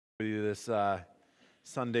With you this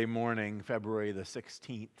Sunday morning, February the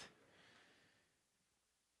 16th.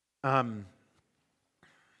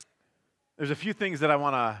 There's a few things that I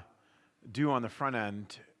want to do on the front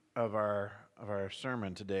end of our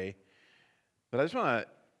sermon today, but I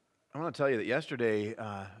want to tell you that yesterday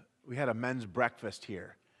we had a men's breakfast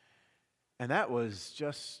here, and that was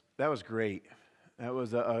great. That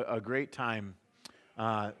was a great time.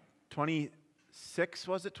 26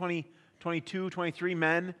 was it? 22, 23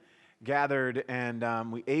 men gathered,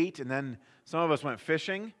 and we ate, and then some of us went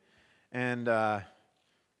fishing, and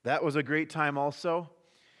that was a great time also.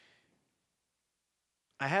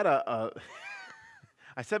 I had I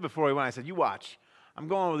said before we went, I said, you watch. I'm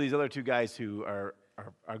going with these other two guys who are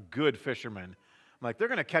good fishermen. I'm like, they're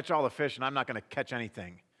going to catch all the fish, and I'm not going to catch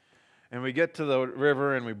anything. And we get to the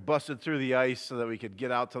river, and we busted through the ice so that we could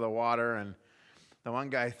get out to the water, and the one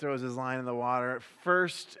guy throws his line in the water.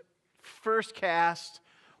 First cast,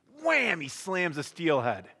 wham, he slams a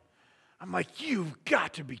steelhead. I'm like, you've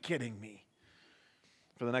got to be kidding me.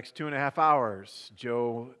 For the next 2.5 hours,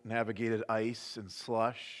 Joe navigated ice and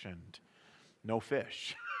slush and no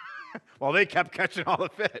fish. Well, they kept catching all the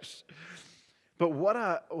fish. But what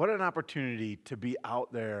an opportunity to be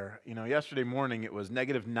out there. You know, yesterday morning it was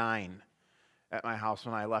 -9 at my house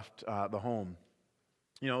when I left the home.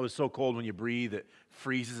 You know, it was so cold when you breathe, it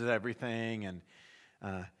freezes everything, and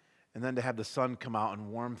then to have the sun come out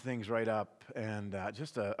and warm things right up, and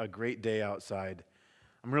just a great day outside.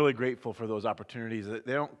 I'm really grateful for those opportunities.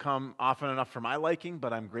 They don't come often enough for my liking,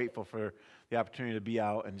 but I'm grateful for the opportunity to be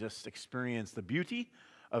out and just experience the beauty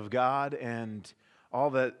of God and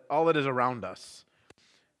all that is around us.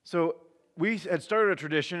 So we had started a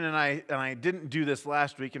tradition, and I didn't do this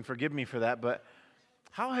last week, and forgive me for that, but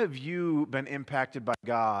how have you been impacted by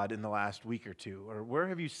God in the last week or two? Or where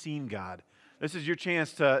have you seen God? This is your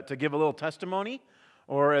chance to give a little testimony,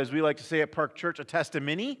 or as we like to say at Park Church, a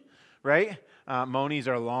testimony, right? Monies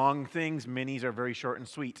are long things, minis are very short and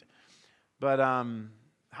sweet. But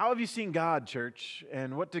how have you seen God, church?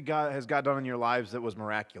 And what has God done in your lives that was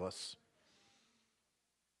miraculous?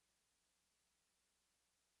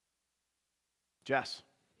 Jess.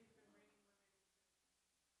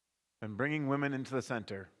 And bringing women into the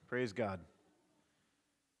center. Praise God.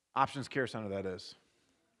 Options Care Center, that is.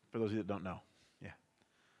 For those of you that don't know. Yeah.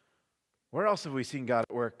 Where else have we seen God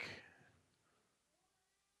at work?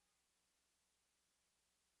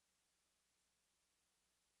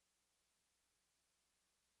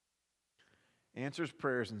 Answers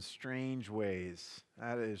prayers in strange ways.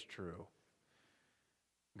 That is true.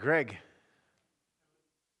 Greg.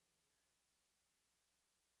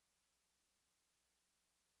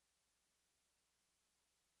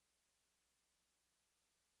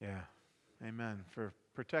 Yeah. Amen. For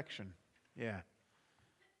protection. Yeah.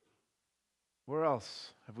 Where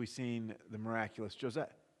else have we seen the miraculous?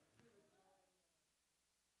 Josette.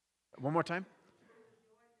 One more time.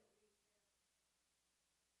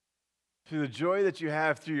 Through the joy that you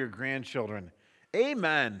have through your grandchildren.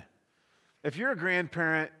 Amen. If you're a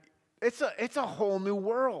grandparent, it's a whole new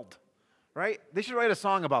world, right? They should write a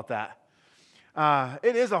song about that.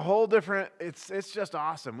 It is a whole different, it's just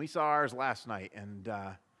awesome. We saw ours last night, and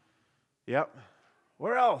yep.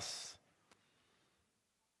 Where else?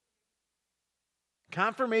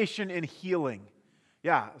 Confirmation and healing.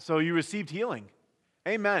 Yeah, so you received healing.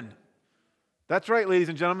 Amen. That's right, ladies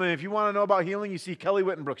and gentlemen. If you want to know about healing, you see Kelly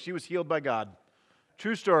Wittenbrook. She was healed by God.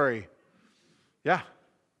 True story. Yeah.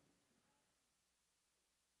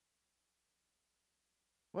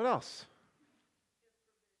 What else?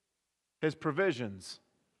 His provisions.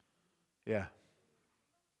 Yeah.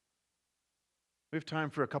 We have time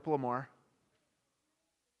for a couple of more.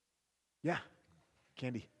 Yeah.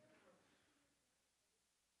 Candy.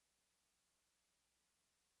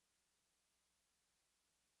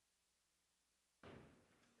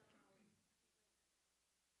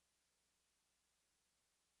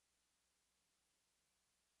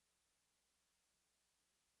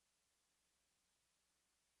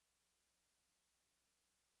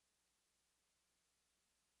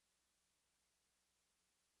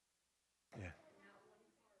 Yeah.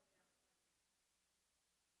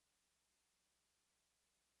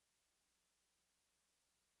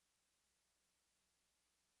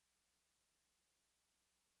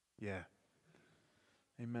 Yeah.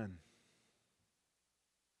 Amen.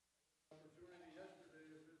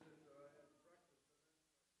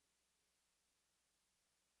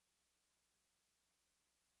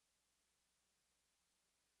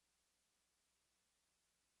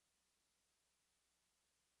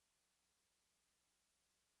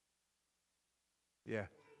 Yeah.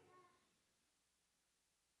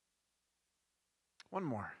 One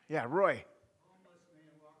more. Yeah, Roy.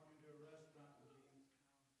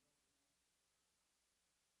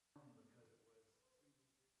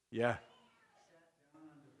 Yeah.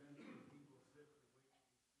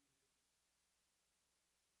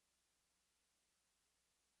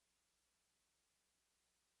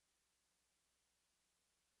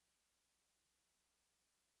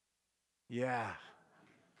 Yeah.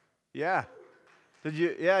 Yeah. Did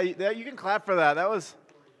you? Yeah, you can clap for that.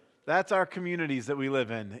 That's our communities that we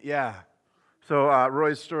live in. Yeah. So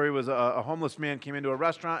Roy's story was a homeless man came into a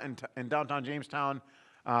restaurant in downtown Jamestown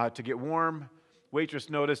to get warm. Waitress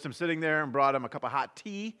noticed him sitting there and brought him a cup of hot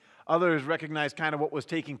tea. Others recognized kind of what was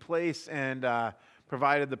taking place and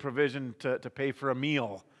provided the provision to pay for a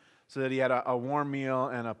meal so that he had a warm meal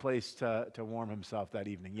and a place to warm himself that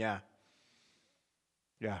evening. Yeah.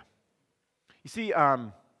 Yeah. You see,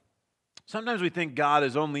 sometimes we think God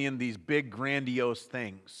is only in these big, grandiose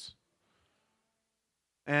things.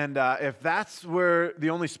 And if that's the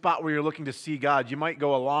only spot where you're looking to see God, you might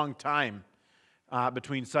go a long time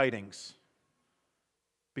between sightings.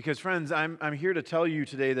 Because, friends, I'm here to tell you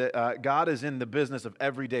today that God is in the business of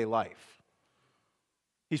everyday life.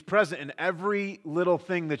 He's present in every little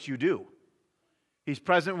thing that you do. He's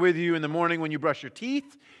present with you in the morning when you brush your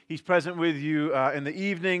teeth. He's present with you in the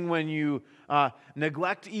evening when you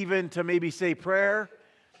neglect even to maybe say prayer.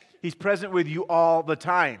 He's present with you all the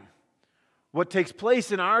time. What takes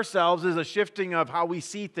place in ourselves is a shifting of how we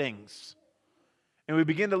see things. And we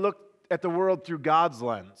begin to look at the world through God's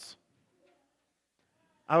lens.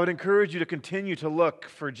 I would encourage you to continue to look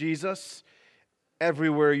for Jesus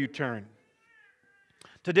everywhere you turn.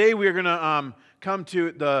 Today we are going to come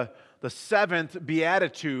to the seventh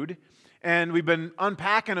beatitude, and we've been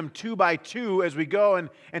unpacking them two by two as we go, and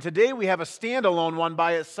today we have a standalone one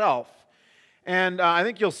by itself. And I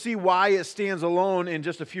think you'll see why it stands alone in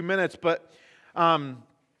just a few minutes, but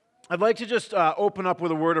I'd like to just open up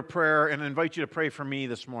with a word of prayer and invite you to pray for me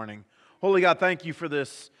this morning. Holy God, thank you for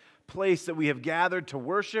this place that we have gathered to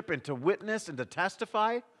worship and to witness and to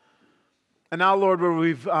testify. And now, Lord, where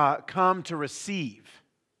we've come to receive.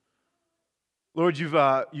 Lord,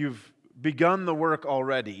 you've begun the work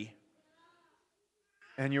already,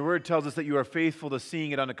 and your word tells us that you are faithful to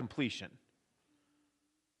seeing it unto completion.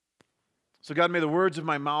 So God, may the words of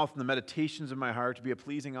my mouth and the meditations of my heart be a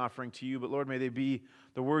pleasing offering to you, but Lord, may they be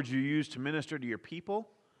the words you use to minister to your people,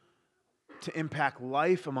 to impact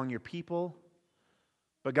life among your people.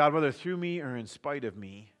 But God, whether through me or in spite of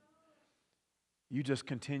me, you just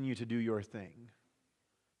continue to do your thing,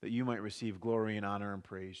 that you might receive glory and honor and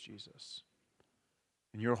praise, Jesus.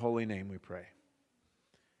 In your holy name we pray.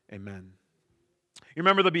 Amen. You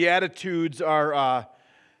remember the Beatitudes are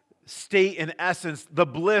state, in essence, the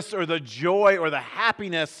bliss or the joy or the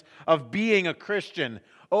happiness of being a Christian.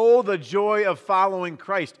 Oh, the joy of following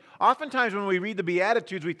Christ. Oftentimes when we read the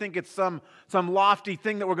Beatitudes, we think it's some lofty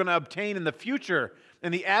thing that we're going to obtain in the future,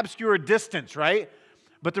 in the obscure distance, right?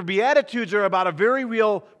 But the Beatitudes are about a very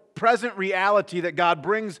real present reality that God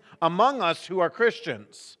brings among us who are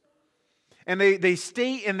Christians. And they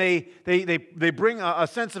state and they bring a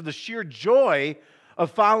sense of the sheer joy of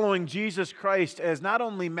following Jesus Christ as not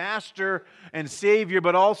only Master and Savior,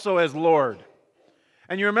 but also as Lord.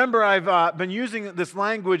 And you remember I've been using this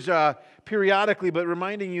language periodically, but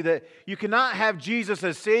reminding you that you cannot have Jesus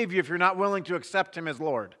as Savior if you're not willing to accept Him as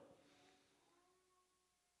Lord.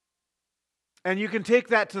 And you can take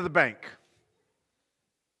that to the bank.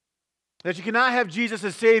 That you cannot have Jesus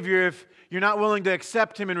as Savior if you're not willing to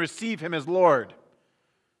accept Him and receive Him as Lord.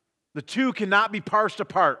 The two cannot be parsed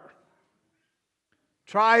apart.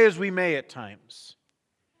 Try as we may at times.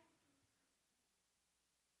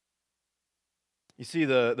 You see,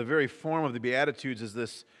 the very form of the Beatitudes is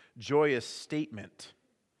this joyous statement.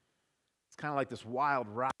 It's kind of like this wild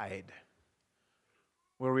ride.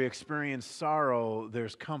 Where we experience sorrow,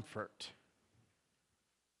 there's comfort.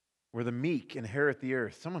 Where the meek inherit the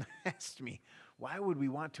earth. Someone asked me, why would we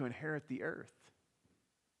want to inherit the earth?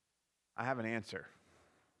 I have an answer.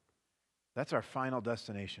 That's our final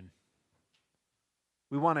destination.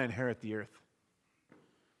 We want to inherit the earth.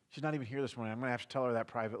 She's not even here this morning. I'm going to have to tell her that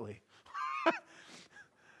privately.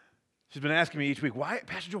 She's been asking me each week, why,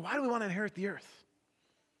 Pastor Joe, why do we want to inherit the earth?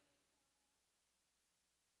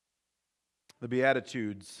 The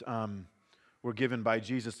Beatitudes were given by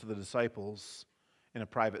Jesus to the disciples in a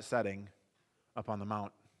private setting up on the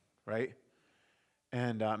mount, right?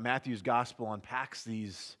 And Matthew's gospel unpacks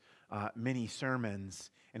these mini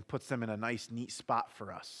sermons and puts them in a nice, neat spot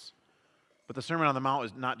for us. But the Sermon on the Mount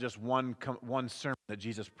is not just one sermon that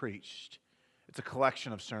Jesus preached. It's a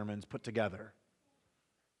collection of sermons put together.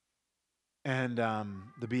 And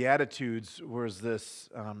the Beatitudes was this,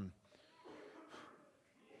 it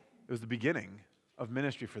was the beginning of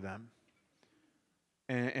ministry for them.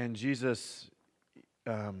 And Jesus,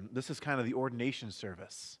 this is kind of the ordination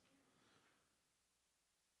service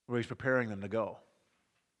where he's preparing them to go.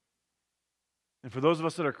 And for those of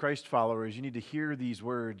us that are Christ followers, you need to hear these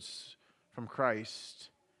words from Christ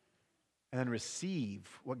and then receive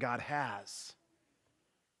what God has.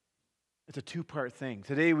 It's a two-part thing.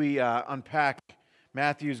 Today we unpack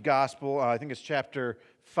Matthew's Gospel. I think it's chapter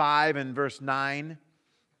 5 and verse 9.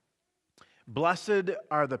 Blessed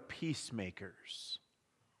are the peacemakers,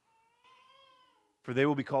 for they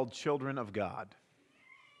will be called children of God.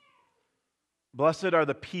 Blessed are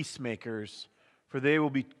the peacemakers, for they will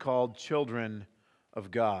be called children of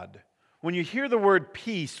God. When you hear the word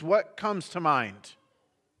peace, what comes to mind?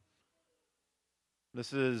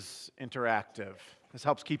 This is interactive. This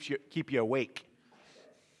helps keep you awake.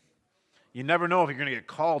 You never know if you're going to get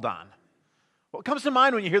called on. What comes to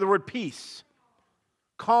mind when you hear the word peace?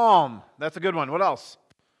 Calm. That's a good one. What else?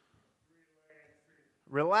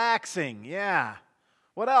 Relaxing. Yeah.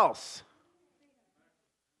 What else?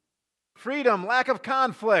 Freedom, lack of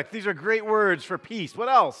conflict. These are great words for peace. What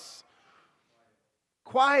else?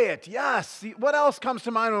 Quiet. Yes. What else comes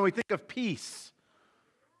to mind when we think of peace?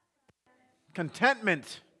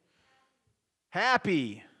 Contentment.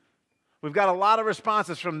 Happy. We've got a lot of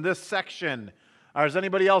responses from this section. Is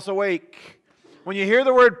anybody else awake? When you hear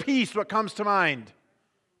the word peace, what comes to mind?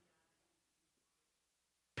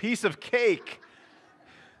 Piece of cake.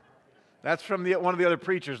 That's from one of the other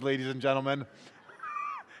preachers, ladies and gentlemen.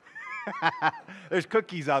 There's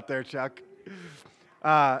cookies out there, Chuck.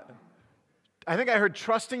 I think I heard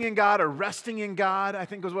trusting in God or resting in God, I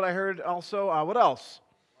think was what I heard also. What else?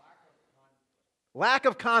 Lack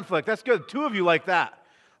of conflict. That's good. Two of you like that.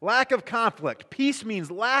 Lack of conflict. Peace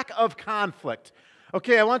means lack of conflict.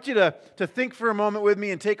 Okay, I want you to think for a moment with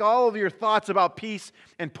me and take all of your thoughts about peace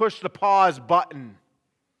and push the pause button.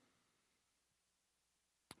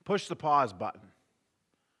 Push the pause button.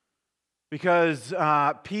 Because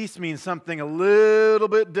peace means something a little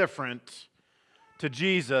bit different to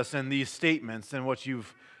Jesus in these statements than what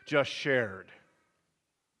you've just shared.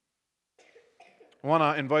 I want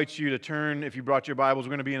to invite you to turn, if you brought your Bibles,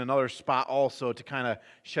 we're going to be in another spot also to kind of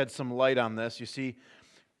shed some light on this. You see,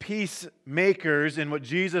 peacemakers in what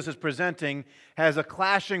Jesus is presenting has a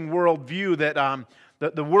clashing worldview that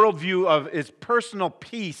the worldview of is personal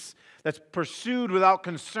peace that's pursued without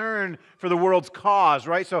concern for the world's cause,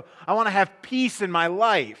 right? So I want to have peace in my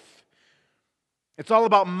life. It's all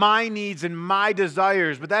about my needs and my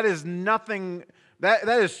desires, but that is nothing, that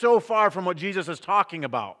is so far from what Jesus is talking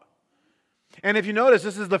about. And if you notice,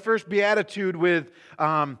 this is the first beatitude with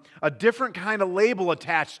a different kind of label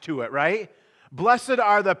attached to it, right? Blessed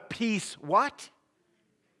are the peace, what?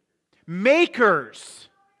 Makers.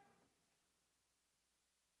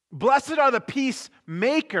 Blessed are the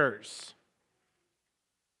peacemakers.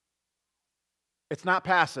 It's not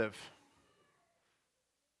passive.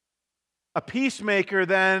 A peacemaker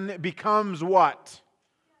then becomes what?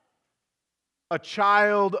 A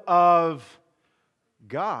child of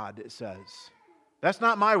God, it says. That's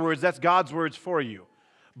not my words, that's God's words for you.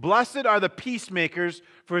 Blessed are the peacemakers,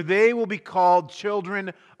 for they will be called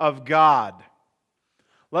children of God.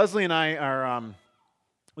 Leslie and I are,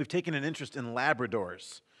 we've taken an interest in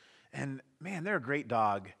Labradors. And man, they're a great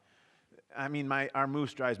dog. I mean, our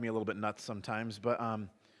moose drives me a little bit nuts sometimes, but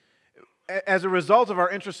as a result of our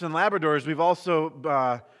interest in Labradors, we've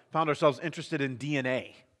also found ourselves interested in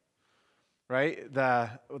DNA, right?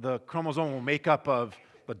 The chromosomal makeup of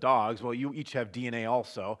the dogs. Well, you each have DNA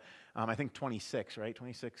also. I think 26, right?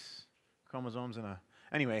 26 chromosomes in a...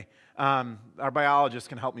 Anyway, our biologist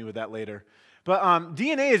can help me with that later. But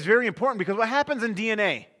DNA is very important because what happens in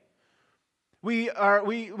DNA?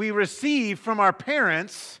 We receive from our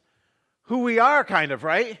parents who we are, kind of,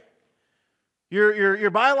 right?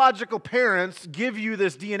 Your biological parents give you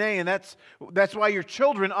this DNA, and that's why you're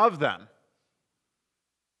children of them.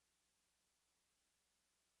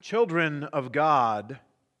 Children of God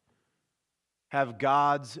have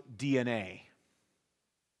God's DNA.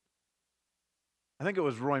 I think it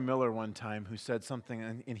was Roy Miller one time who said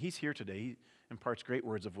something, and he's here today. He imparts great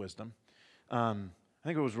words of wisdom. I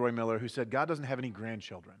think it was Roy Miller who said, God doesn't have any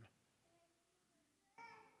grandchildren.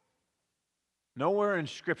 Nowhere in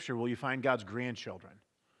Scripture will you find God's grandchildren.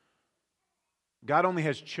 God only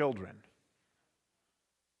has children.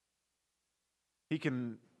 He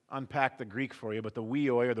can unpack the Greek for you, but the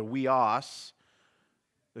weoi or the weos,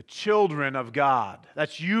 the children of God.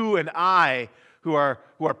 That's you and I who are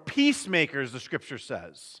peacemakers, the Scripture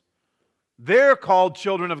says. They're called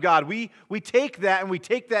children of God. We take that and we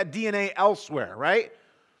take that DNA elsewhere, right?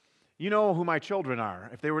 You know who my children are.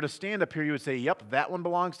 If they were to stand up here, you would say, yep, that one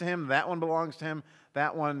belongs to him, that one belongs to him,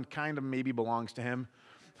 that one kind of maybe belongs to him.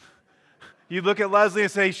 You'd look at Leslie and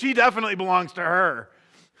say, she definitely belongs to her.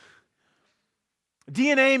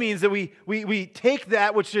 DNA means that we take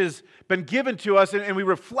that which has been given to us and we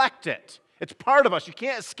reflect it. It's part of us. You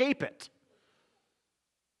can't escape it.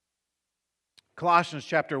 Colossians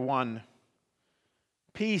chapter 1.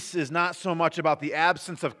 Peace is not so much about the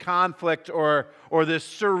absence of conflict or this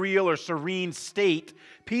surreal or serene state.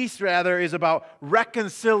 Peace, rather, is about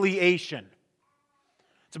reconciliation.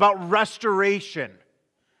 It's about restoration.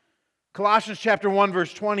 Colossians chapter 1,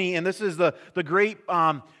 verse 20, and this is the great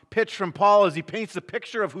pitch from Paul as he paints the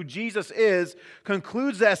picture of who Jesus is,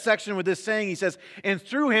 concludes that section with this saying. He says, and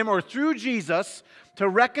through him, or through Jesus, to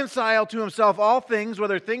reconcile to himself all things,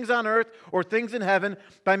 whether things on earth or things in heaven,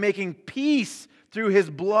 by making peace through his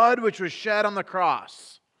blood which was shed on the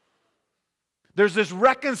cross. There's this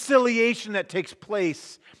reconciliation that takes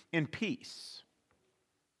place in peace.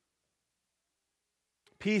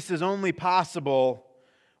 Peace is only possible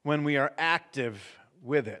when we are active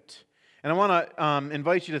with it. And I want to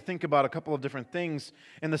invite you to think about a couple of different things.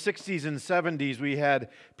 In the 60s and 70s, we had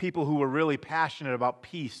people who were really passionate about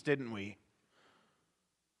peace, didn't we?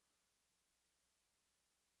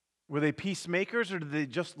 Were they peacemakers or did they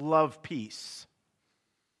just love peace?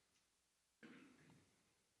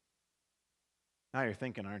 Now you're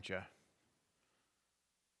thinking, aren't you? I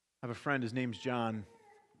have a friend, his name's John.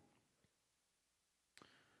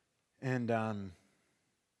 And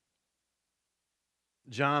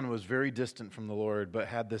John was very distant from the Lord, but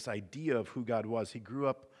had this idea of who God was. He grew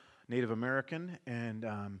up Native American, and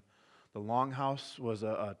the Longhouse was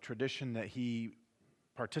a tradition that he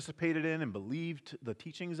participated in and believed the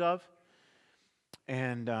teachings of.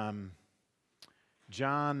 And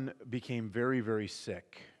John became very, very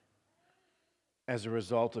sick as a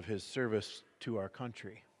result of his service to our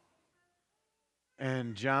country.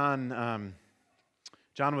 And John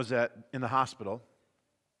was in the hospital,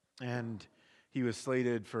 and he was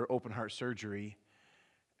slated for open heart surgery.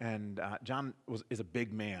 And John is a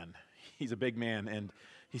big man. He's a big man, and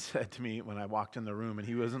he said to me when I walked in the room, and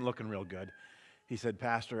he wasn't looking real good, he said,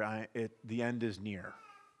 Pastor, the end is near.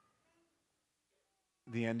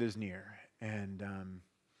 The end is near. And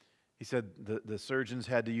he said the surgeons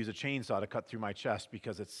had to use a chainsaw to cut through my chest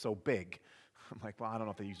because it's so big. I'm like, well, I don't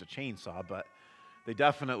know if they used a chainsaw, but they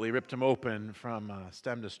definitely ripped him open from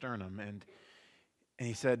stem to sternum. And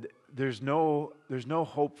he said, there's no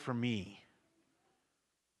hope for me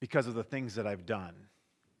because of the things that I've done.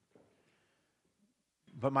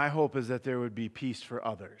 But my hope is that there would be peace for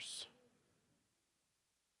others.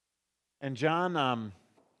 And John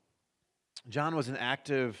was an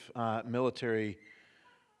active military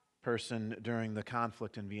person during the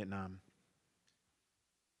conflict in Vietnam.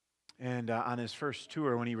 And on his first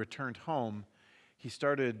tour, when he returned home, he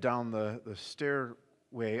started down the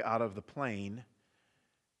stairway out of the plane,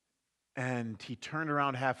 and he turned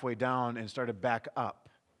around halfway down and started back up.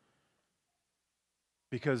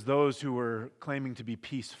 Because those who were claiming to be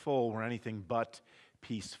peaceful were anything but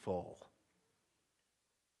peaceful.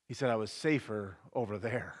 He said, I was safer over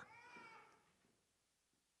there.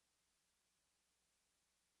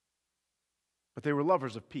 But they were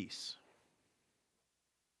lovers of peace.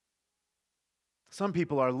 Some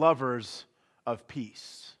people are lovers of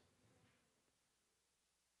peace.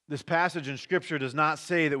 This passage in Scripture does not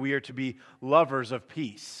say that we are to be lovers of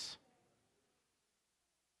peace.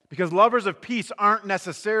 Because lovers of peace aren't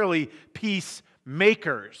necessarily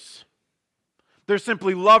peacemakers. They're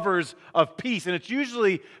simply lovers of peace. And it's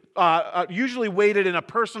usually weighted in a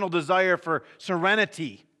personal desire for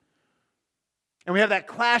serenity. And we have that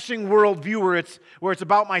clashing worldview where it's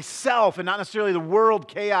about myself and not necessarily the world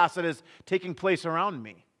chaos that is taking place around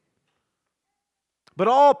me. But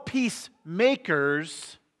all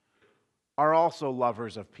peacemakers are also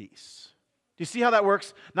lovers of peace. Do you see how that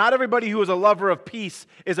works? Not everybody who is a lover of peace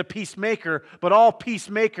is a peacemaker, but all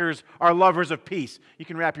peacemakers are lovers of peace. You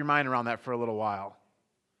can wrap your mind around that for a little while.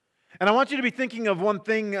 And I want you to be thinking of one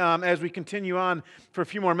thing as we continue on for a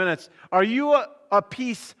few more minutes. Are you a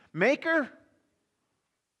peacemaker?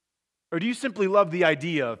 Or do you simply love the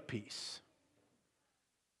idea of peace?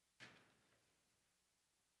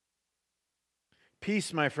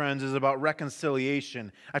 Peace, my friends, is about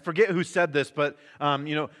reconciliation. I forget who said this, but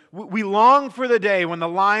we long for the day when the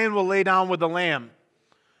lion will lay down with the lamb.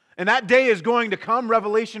 And that day is going to come.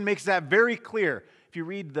 Revelation makes that very clear. If you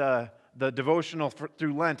read the devotional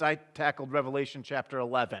through Lent, I tackled Revelation chapter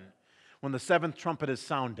 11, when the seventh trumpet is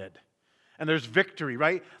sounded. and there's victory,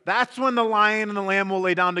 right? That's when the lion and the lamb will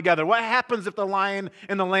lay down together. What happens if the lion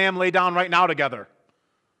and the lamb lay down right now together?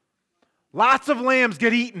 Lots of lambs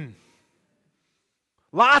get eaten.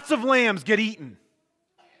 Lots of lambs get eaten.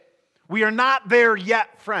 We are not there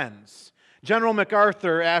yet, friends. General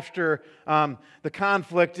MacArthur, after the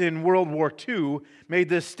conflict in World War II, made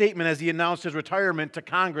this statement as he announced his retirement to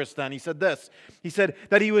Congress then. He said this. He said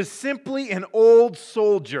that he was simply an old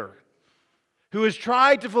soldier who has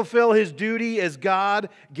tried to fulfill his duty as God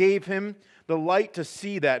gave him the light to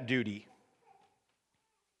see that duty.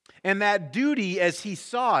 And that duty, as he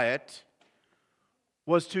saw it,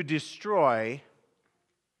 was to destroy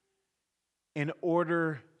in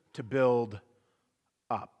order to build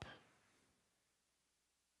up.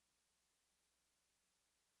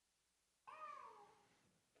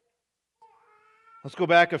 Let's go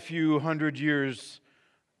back a few hundred years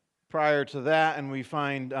prior to that, and we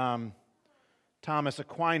find Thomas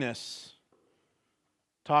Aquinas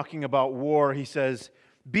talking about war. He says,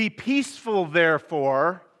 "Be peaceful,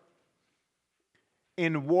 therefore,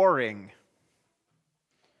 in warring,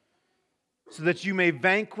 so that you may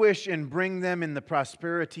vanquish and bring them in the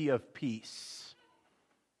prosperity of peace."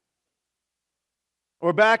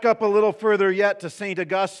 Or back up a little further yet to St.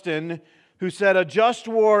 Augustine, who said, "A just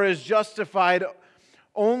war is justified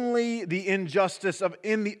only in the injustice of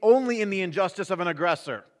an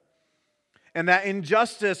aggressor. And that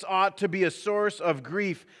injustice ought to be a source of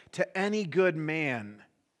grief to any good man,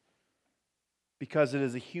 because it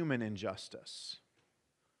is a human injustice."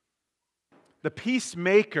 The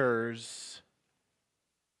peacemakers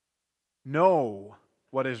know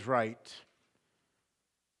what is right,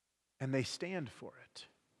 and they stand for it,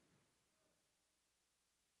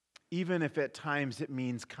 even if at times it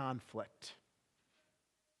means conflict,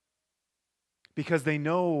 because they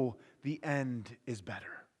know the end is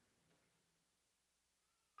better.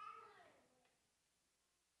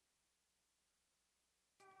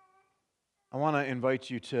 I want to invite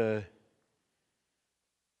you to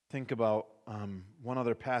think about one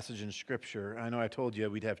other passage in Scripture. I know I told you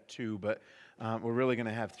we'd have two, but we're really going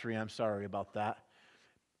to have three. I'm sorry about that.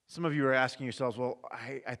 Some of you are asking yourselves, well,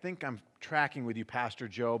 I think I'm tracking with you, Pastor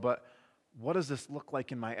Joe, but what does this look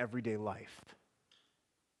like in my everyday life?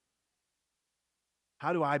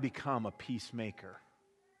 How do I become a peacemaker?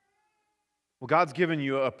 Well, God's given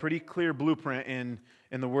you a pretty clear blueprint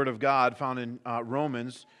in the Word of God, found in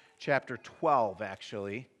Romans chapter 12,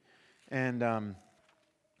 actually. And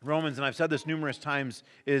Romans, and I've said this numerous times,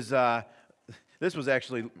 is this was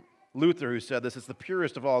actually Luther who said this. It's the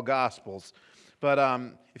purest of all gospels. But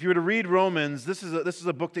if you were to read Romans, this is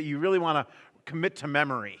a book that you really want to commit to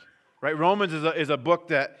memory, right? Romans is a book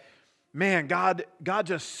that, man, God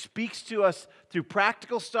just speaks to us through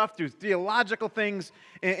practical stuff, through theological things,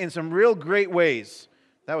 in some real great ways.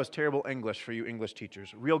 That was terrible English for you English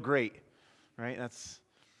teachers. Real great, right?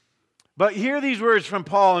 But hear these words from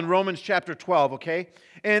Paul in Romans chapter 12, okay?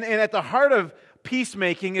 And at the heart of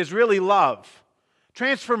peacemaking is really love.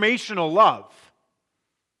 Transformational love.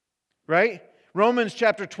 Right? Romans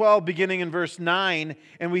chapter 12, beginning in verse 9,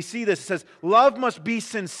 and we see this. It says, "Love must be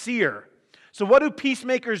sincere." So what do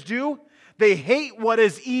peacemakers do? They hate what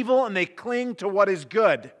is evil and they cling to what is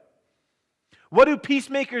good. What do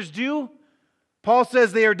peacemakers do? Paul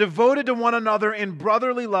says they are devoted to one another in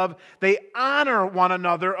brotherly love. They honor one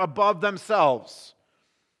another above themselves.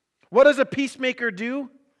 What does a peacemaker do?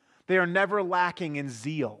 They are never lacking in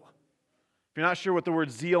zeal. If you're not sure what the word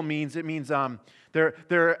zeal means, it means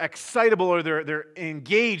they're excitable or they're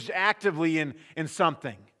engaged actively in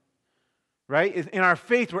something. Right? In our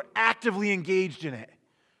faith, we're actively engaged in it.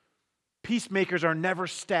 Peacemakers are never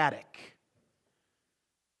static.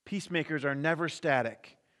 Peacemakers are never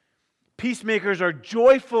static. Peacemakers are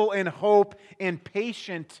joyful in hope and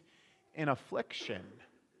patient in affliction.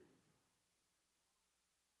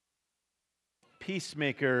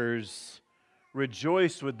 Peacemakers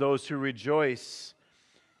rejoice with those who rejoice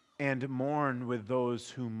and mourn with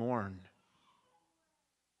those who mourn.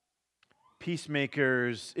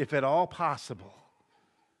 Peacemakers, if at all possible,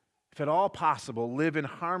 live in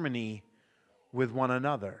harmony with one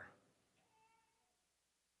another.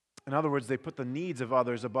 In other words, they put the needs of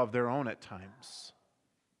others above their own at times,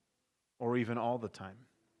 or even all the time.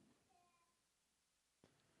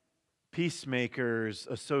 Peacemakers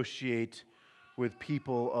associate with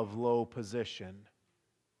people of low position.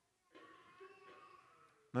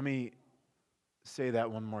 Let me say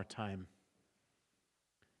that one more time.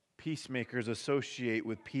 Peacemakers associate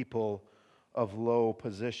with people of low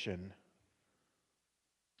position.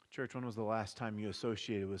 Church, when was the last time you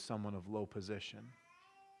associated with someone of low position?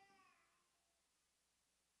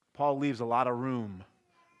 Paul leaves a lot of room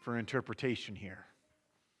for interpretation here.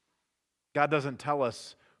 God doesn't tell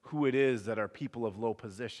us who it is that are people of low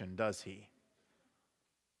position, does he?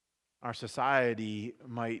 Our society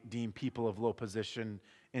might deem people of low position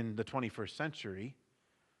in the 21st century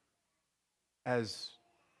as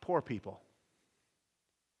poor people,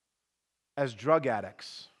 as drug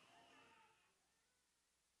addicts,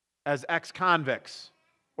 as ex-convicts,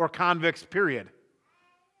 or convicts, period,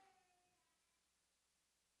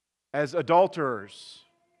 as adulterers,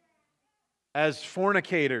 as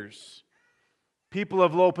fornicators. People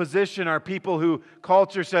of low position are people who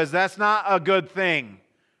culture says that's not a good thing,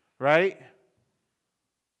 right?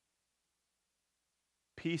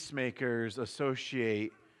 Peacemakers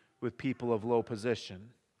associate with people of low position.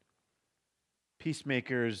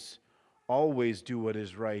 Peacemakers always do what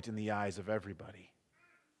is right in the eyes of everybody.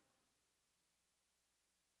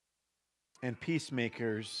 And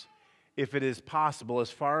peacemakers, if it is possible, as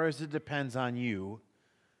far as it depends on you,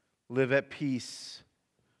 live at peace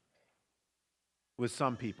with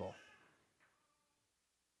some people.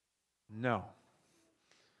 No.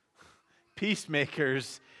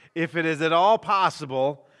 Peacemakers, if it is at all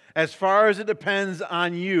possible, as far as it depends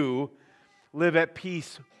on you, live at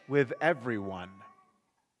peace with everyone.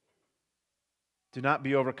 Do not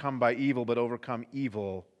be overcome by evil, but overcome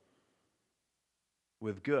evil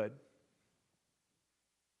with good.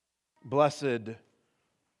 Blessed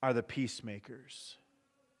are the peacemakers,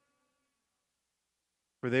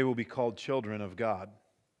 for they will be called children of God.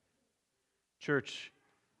 Church,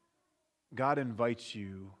 God invites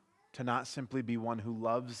you to not simply be one who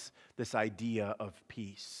loves this idea of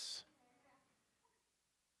peace,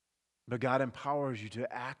 but God empowers you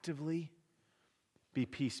to actively be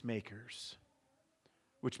peacemakers,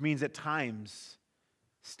 which means at times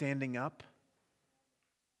standing up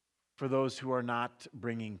for those who are not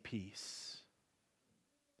bringing peace,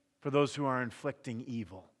 for those who are inflicting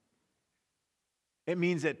evil. It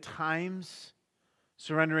means at times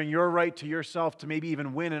surrendering your right to yourself to maybe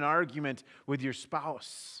even win an argument with your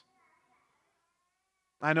spouse.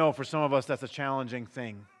 I know for some of us that's a challenging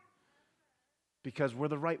thing because we're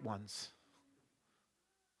the right ones.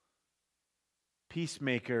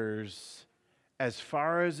 Peacemakers, as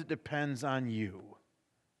far as it depends on you,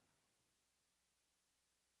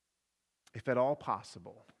 if at all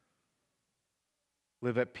possible,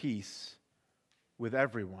 live at peace with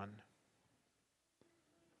everyone.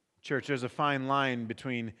 Church, there's a fine line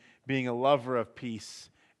between being a lover of peace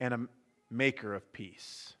and a maker of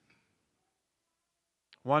peace.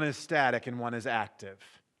 One is static and one is active.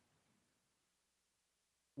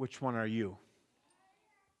 Which one are you?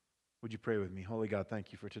 Would you pray with me? Holy God,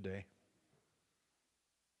 thank you for today.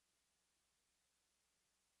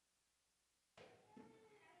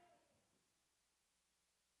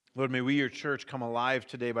 Lord, may we, your church, come alive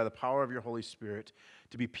today by the power of your Holy Spirit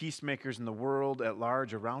to be peacemakers in the world at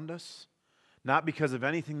large around us, not because of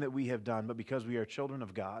anything that we have done, but because we are children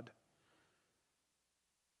of God,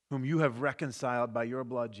 whom you have reconciled by your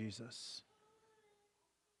blood, Jesus.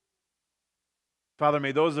 Father,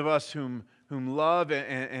 may those of us whom love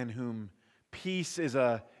and whom peace is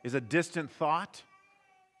a distant thought,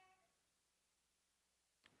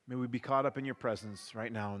 may we be caught up in your presence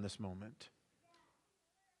right now in this moment.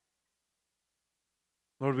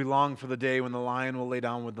 Lord, we long for the day when the lion will lay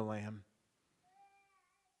down with the lamb.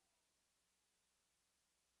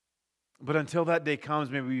 But until that day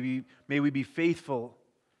comes, may we be faithful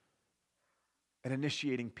at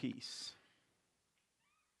initiating peace,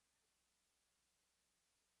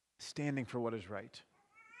 standing for what is right,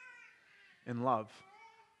 in love.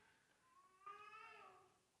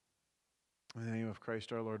 In the name of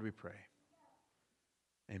Christ our Lord we pray.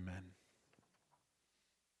 Amen.